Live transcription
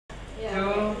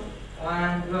two,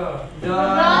 one, go.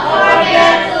 Don't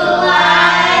forget to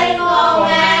like,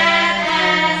 comment,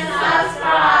 and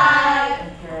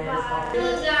subscribe.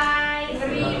 Good guys. Nice to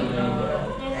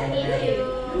meet you.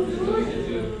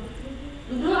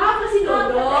 Dodo apa sih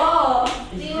Dodo?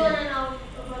 Do you wanna know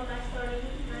about my story?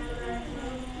 My Lebaran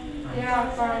story?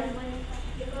 Yeah, fine.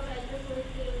 Because I just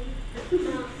listening.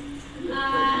 No.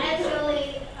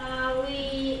 Actually, I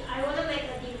wanna make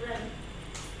a different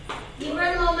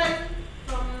moment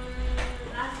from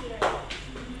last year.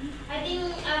 I think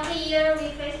every year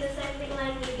we face the same thing,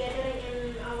 like we gathering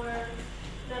in our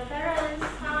grandparents'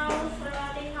 house,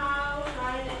 relative house,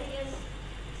 right? I think it's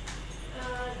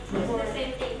the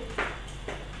same thing.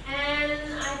 And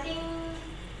I think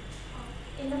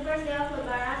in the first day of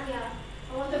Lebaran, yeah,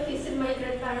 I want to visit my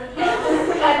grandparents' house.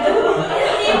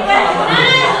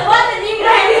 What the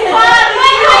difference?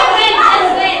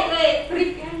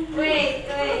 Wait.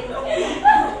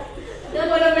 Don't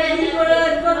mention.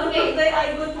 Okay.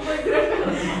 I go to my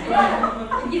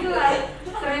grandparents. Gitu lah,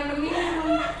 randomly.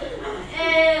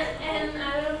 And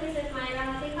I will visit my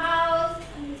relative house,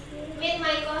 meet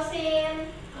my cousin.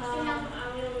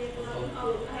 I will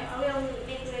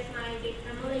meet with my big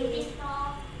family.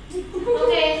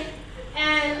 Okay.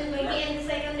 And maybe in the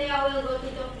second day I will go to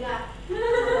Jogja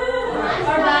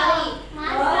or Bali.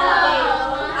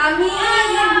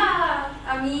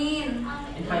 Amin.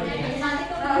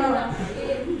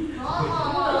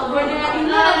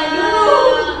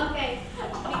 Okay.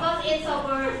 Because it's so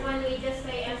bored when we just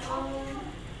stay at home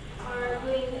or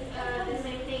doing the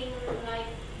same thing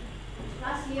like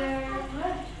last year.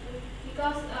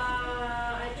 Because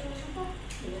I think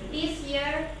this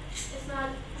year it's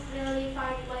not really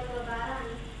fun like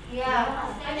Lebaran.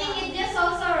 Yeah. I think it just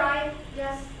also right.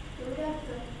 Just do that.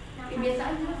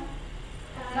 Biasa aja.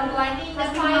 I think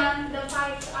the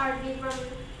fights are different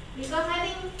because I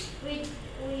think we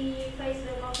face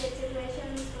the COVID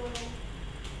situation, so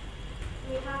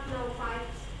we have no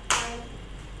fights. Right?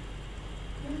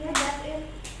 Yeah, that's it.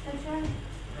 That's right.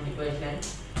 Any question?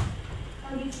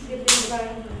 How did you get the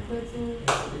Lebaran?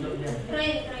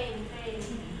 Train.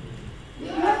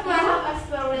 You have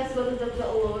experience go to Jogja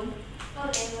alone? Oh,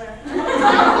 never. And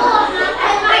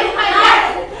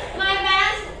my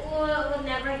parents would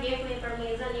never give me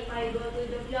permission if I go to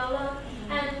Jogja alone,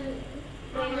 and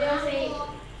they will say,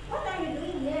 "What are you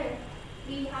doing there?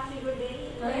 We happy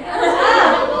birthday." I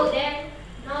go there.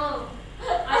 No,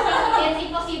 I think it's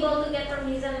impossible to get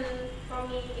permission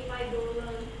from me if I go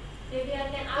alone. Maybe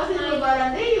I can ask What is my.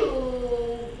 Lebaran day you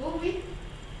go with?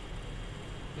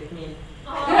 With me.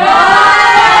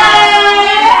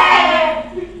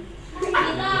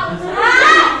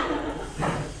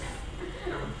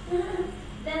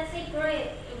 That's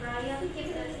secret, Brian. Keep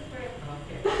that secret.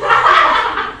 Okay.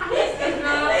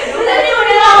 Tadi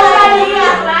udah lama lagi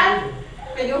kan?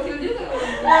 Pedofil juga.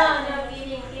 No,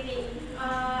 kidding. I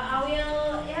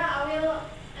will.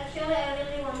 Actually, I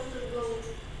really want to go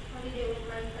holiday with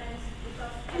my friends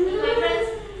because I think my friends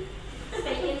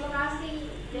stay in Bekasi.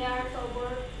 They are so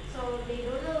bored, so they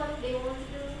don't know what they want to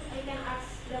do. I can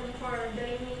ask them for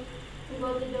joining me to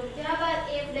go to Jogja,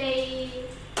 but if they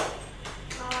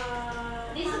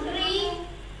disagree,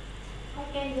 I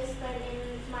can just turn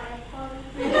in my account.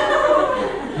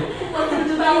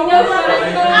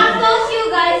 I've told you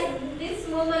guys, this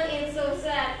moment is so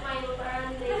sad. My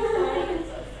Lebaran day story is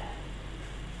so sad.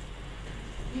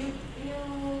 You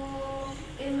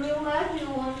in real life you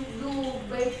want to do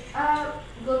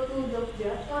go to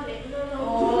Jogja? Oh, no.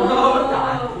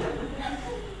 Oh.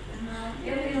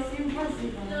 It is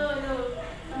impossible. No.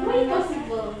 Why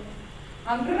impossible?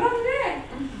 Anggeran deh.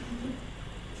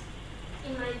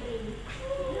 In my dream.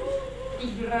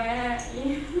 Igra.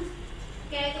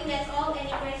 Okay, I think that's all. Any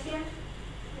question?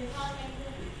 That's all. Thank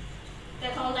you.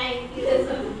 That's all. Thank you.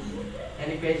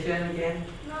 Any question again?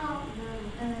 No.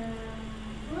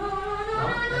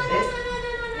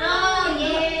 No,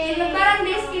 Yay. Lebaran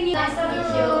days can you Nice to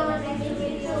meet you. Nice to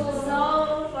meet you.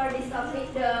 So for this topic,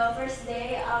 the first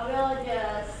day I will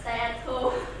just stay at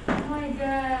home Oh my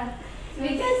god.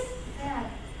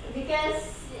 because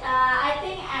I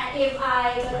think if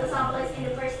I go to some place in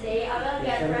the first day, I will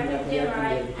get refugee,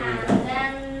 right? And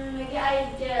then maybe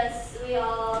I just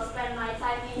will spend my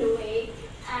time in the way.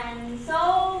 And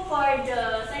so for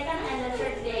the second and the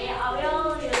third day, I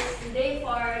will use the day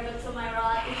for go to my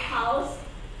relative house.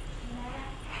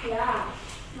 Yeah,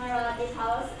 my relative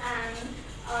house, and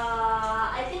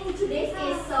I think 2 days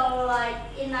is so like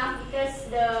enough because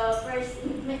the first,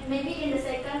 maybe in the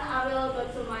second, I will go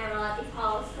to my relative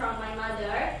house from my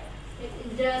mother. It's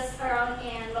just around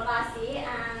in Bekasi,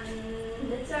 and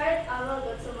the start, I will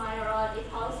go to my relative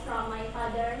house from my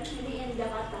father, maybe in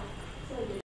Jakarta.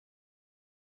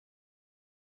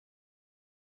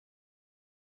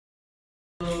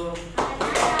 So,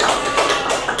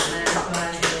 Next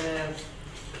one is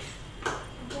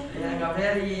yeah,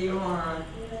 very you want.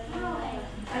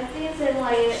 I think same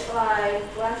like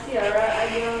last year,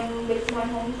 I don't back to my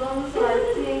hometown, so I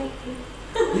think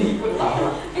Ikut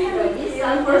tawa.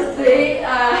 on first day,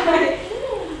 I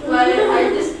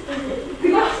just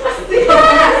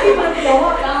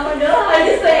I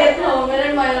just stay at home, and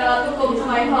then my relative come to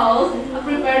my house. I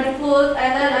prepare the food,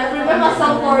 and then I prepare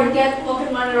myself for get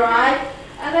Pokemon ride.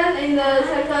 And then in the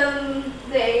second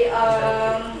day,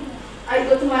 I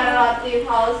go to my relative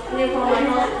house near from my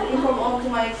house, near from home to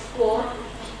my school.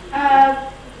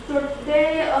 Third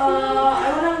day, I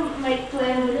wanna make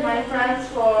plan with my friends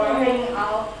for hanging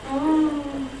out.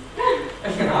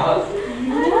 Kenapa?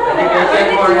 Where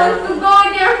did you want to go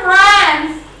with your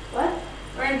friends? What?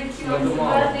 Where did you want to go?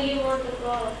 Where do you want to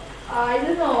go? I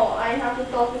don't know. I have to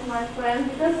talk with my friend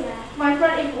because my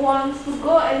friend if wants to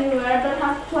go anywhere don't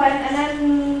have plan and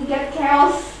then get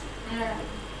chaos.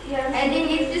 Yes. I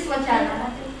think it's just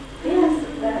wacana. Yes.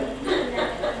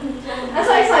 I'm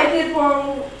so excited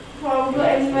for go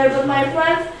anywhere, but my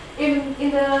friends in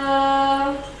the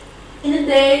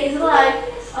day it's like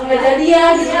nggak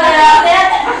jadian gitu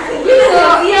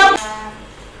ya.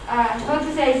 How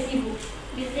to say sibuk?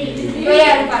 Busy. Oh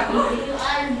yeah, lupa busy. You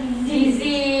are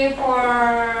Busy for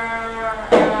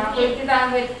quality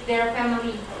time with their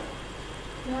family.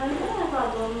 No, I don't have a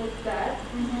problem with that.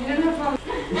 You don't have problem.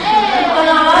 Hey!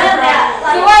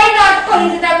 So why not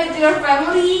quality time with your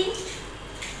family?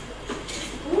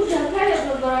 Udah kayak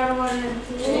lebaran mana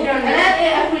itu. You don't And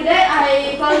then every day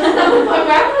I quality time with my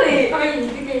family. Oh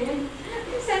iya, kayaknya.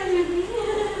 Send with me.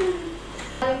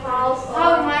 How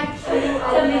much you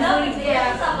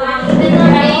Yeah. Sama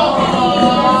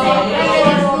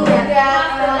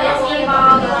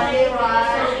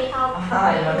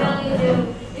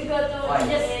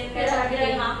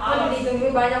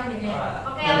Ditunggu banyak nih.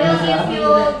 Okay, I will give you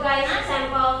guys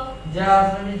example.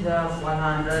 Just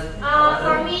 100.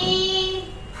 For me,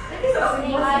 in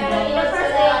the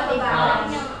first day of Lebaran,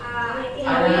 You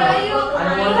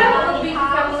have a big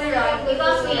family, right?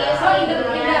 because we in the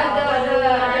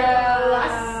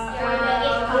last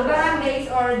Lebaran days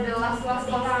or the last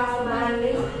Lebaran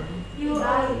days, you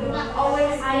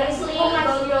always I usually